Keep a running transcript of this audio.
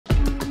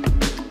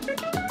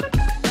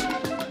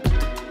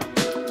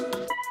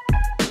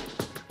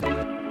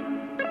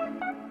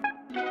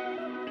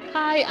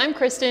Hi, I'm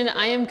Kristen.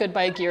 I am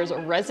GoodBuy Gear's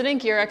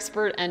resident gear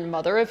expert and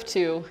mother of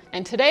two.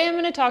 And today I'm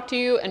going to talk to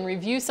you and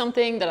review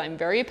something that I'm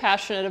very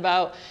passionate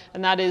about,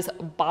 and that is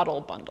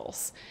bottle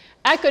bundles.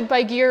 At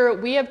GoodBuy Gear,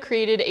 we have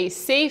created a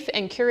safe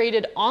and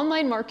curated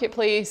online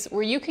marketplace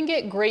where you can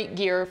get great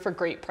gear for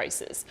great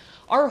prices.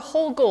 Our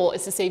whole goal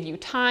is to save you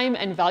time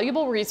and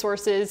valuable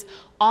resources,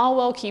 all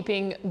while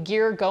keeping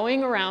gear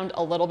going around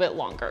a little bit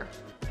longer.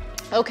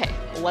 Okay,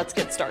 let's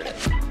get started.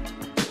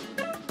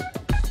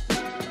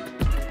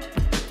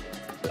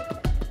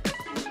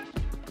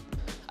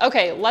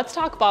 Okay, let's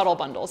talk bottle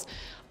bundles.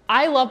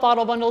 I love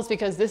bottle bundles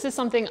because this is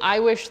something I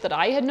wish that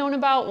I had known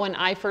about when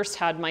I first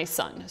had my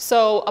son.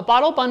 So a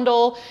bottle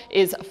bundle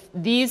is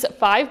these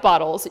 5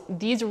 bottles.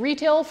 These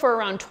retail for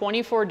around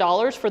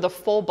 $24 for the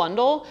full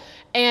bundle.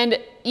 And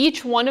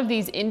each one of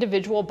these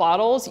individual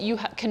bottles you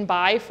can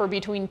buy for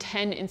between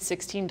 $10 and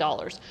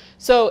 $16.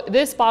 So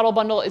this bottle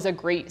bundle is a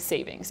great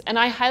savings. And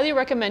I highly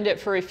recommend it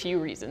for a few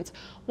reasons.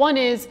 One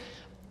is,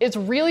 it's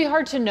really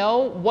hard to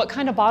know what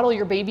kind of bottle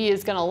your baby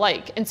is gonna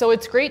like. And so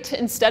it's great to,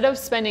 instead of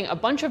spending a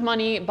bunch of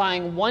money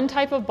buying one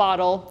type of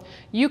bottle,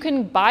 you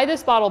can buy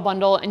this bottle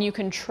bundle and you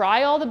can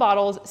try all the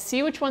bottles,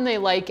 see which one they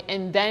like,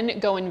 and then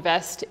go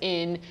invest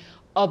in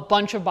a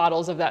bunch of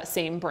bottles of that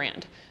same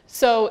brand.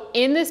 So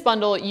in this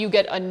bundle, you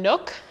get a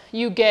Nook,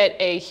 you get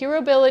a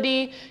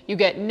Herobility, you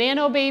get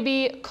Nano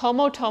Baby,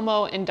 Como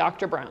Tomo, and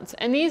Dr. Brown's.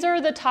 And these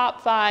are the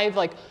top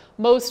 5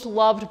 most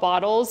loved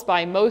bottles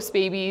by most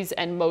babies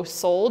and most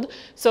sold.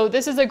 So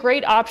this is a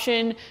great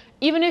option.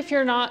 Even if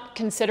you're not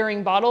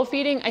considering bottle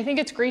feeding, I think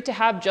it's great to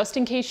have just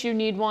in case you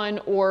need one,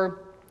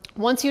 or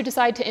once you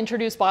decide to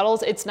introduce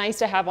bottles, it's nice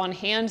to have on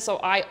hand. So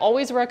I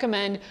always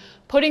recommend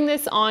putting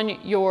this on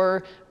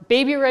your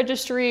baby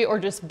registry or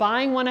just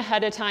buying one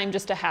ahead of time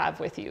just to have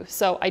with you.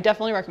 So I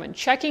definitely recommend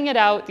checking it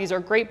out. These are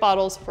great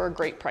bottles for a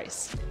great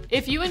price.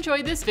 If you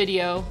enjoyed this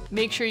video,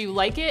 make sure you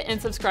like it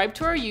and subscribe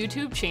to our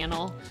YouTube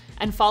channel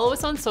and follow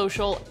us on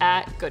social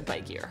at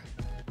GoodBuy Gear.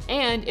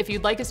 And if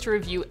you'd like us to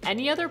review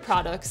any other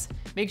products,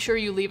 make sure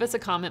you leave us a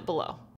comment below.